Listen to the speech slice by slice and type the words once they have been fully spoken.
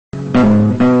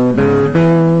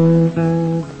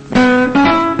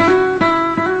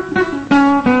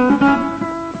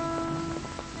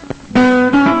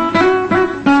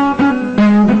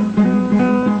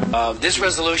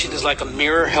resolution is like a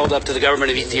mirror held up to the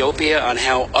government of Ethiopia on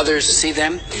how others see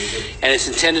them, and it's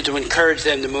intended to encourage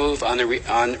them to move on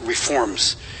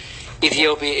reforms.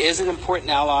 Ethiopia is an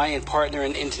important ally and partner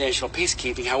in international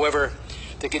peacekeeping. However,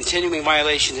 the continuing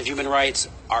violations of human rights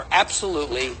are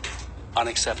absolutely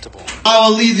unacceptable. I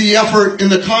will lead the effort in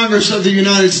the Congress of the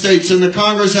United States, and the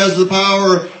Congress has the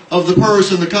power of the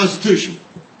purse and the Constitution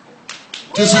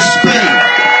to suspend.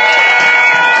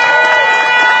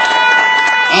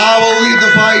 I will lead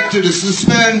the fight to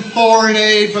suspend foreign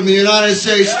aid from the United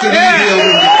States to the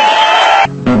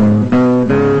Ethiopian.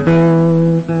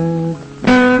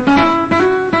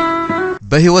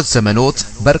 በህይወት ዘመኖት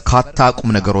በርካታ ቁም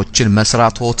ነገሮችን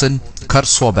መስራቶትን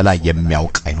ከርሶ በላይ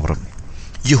የሚያውቅ አይኖርም።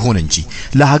 ይሁን እንጂ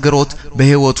ለሀገሮት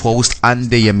በህይወቱ ውስጥ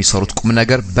አንዴ የሚሰሩት ቁም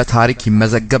ነገር በታሪክ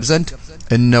ይመዘገብ ዘንድ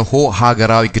እነሆ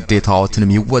ሀገራዊ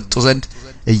ግዴታዎትንም ይወጡ ዘንድ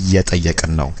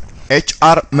እየጠየቅን ነው።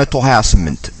 HR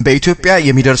 128 በኢትዮጵያ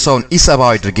የሚደርሰውን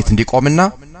ኢሰባዊ ድርጊት እንዲቆምና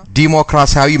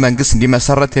ዲሞክራሲያዊ መንግስት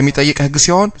እንዲመሰረት የሚጠይቅ ህግ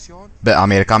ሲሆን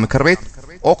በአሜሪካ ምክር ቤት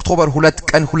ኦክቶበር 2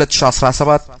 ቀን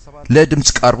 2017 ለድምጽ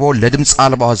ቀርቦ ለድምጽ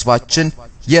አልባ ህዝባችን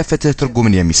የፍትህ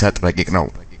ትርጉምን የሚሰጥ ረቂቅ ነው።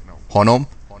 ሆኖም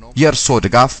የርሶ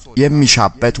ድጋፍ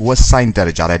የሚሻበት ወሳኝ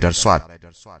ደረጃ ላይ ደርሷል።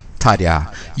 ታዲያ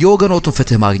የወገኖቱ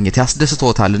ፍትህ ማግኘት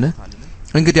ያስደስቶታልን?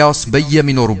 እንግዲያውስ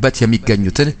በየሚኖሩበት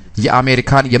የሚገኙትን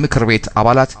የአሜሪካን የምክር ቤት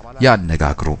አባላት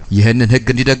ያነጋግሩ። ይህንን ህግ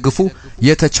እንዲደግፉ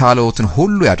የተቻለውትን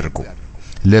ሁሉ ያድርጉ።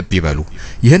 ልብ ይበሉ፣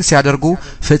 ይህን ሲያደርጉ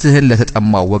ፍትህን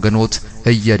ለተጠማው ወገኖት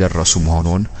እየደረሱ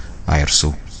መሆኑን አይርሱ።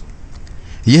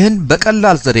 ይህን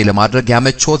በቀላል ዘዴ ለማድረግ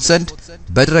ያመቾት ዘንድ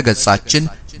በድረገጻችን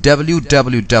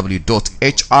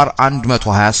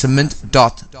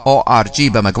www.hr128.org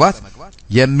በመግባት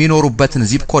የሚኖሩበትን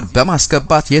ዚፕ ኮድ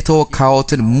በማስገባት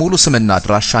የተወካዮትን ሙሉ ስምና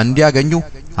አድራሻ እንዲያገኙ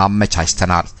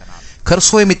አመቻችተናል።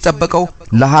 ከርሶ የሚጠበቀው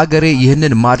ለሀገሬ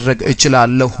ይህንን ማድረግ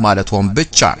እችላለሁ ማለትዎን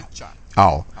ብቻ ነው።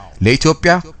 አዎ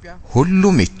ለኢትዮጵያ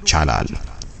ሁሉም ይቻላል።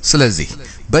 ስለዚህ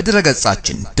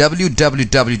በድረገጻችን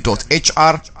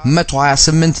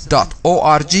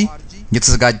www.hr128.org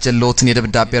የተዘጋጀለዎትን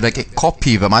የደብዳቤ ረቂቅ ኮፒ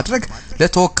በማድረግ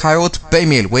ለተወካዮት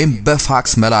በኢሜል ወይም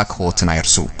በፋክስ መላክዎትን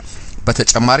አይርሱ።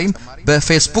 በተጨማሪም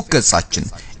በፌስቡክ ገጻችን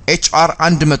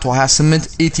HR128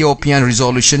 ኢትዮጵያን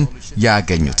ሪዞሉሽን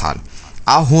ያገኙታል።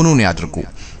 አሁኑን ያድርጉ።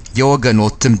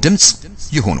 የወገኖትም ድምጽ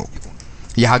ይሁኑ።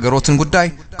 የሀገሮትን ጉዳይ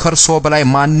ከርሶ በላይ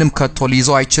ማንም ከቶ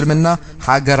ሊይዘው አይችልምና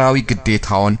ሀገራዊ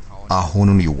ግዴታውን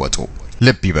አሁኑን ይወጡ።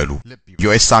 ልብ ይበሉ፣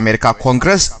 ዩኤስ አሜሪካ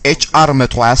ኮንግረስ HR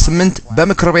 128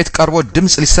 በምክር ቤት ቀርቦ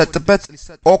ድምጽ ሊሰጥበት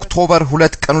ኦክቶበር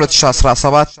 2 ቀን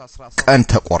 2017 ቀን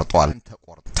ተቆርጧል።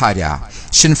 ታዲያ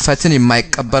ሽንፈትን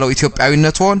የማይቀበለው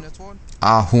ኢትዮጵያዊነትዎን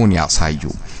አሁን ያሳዩ።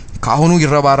 ካሁኑ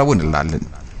ይረባረቡ እንላለን።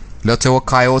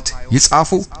 ለተወካዮት ይጻፉ፣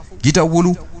 ይደውሉ፣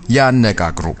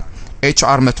 ያነጋግሩ።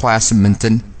 HR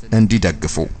 128ን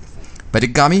እንዲደግፉ።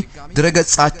 በድጋሚ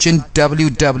ድረገጻችን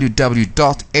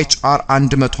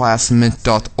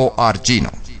www.hr128.org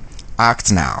ነው። አክት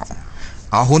ናው።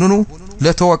 አሁኑኑ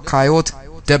ለተወካዮት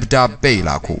ደብዳቤ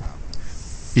ይላኩ።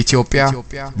 ኢትዮጵያ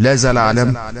ለዘላለም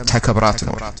ተከብራ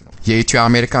ትኖር። የኢትዮ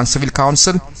አሜሪካን ሲቪል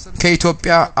ካውንስል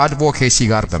ከኢትዮጵያ አድቮኬሲ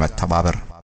ጋር በመተባበር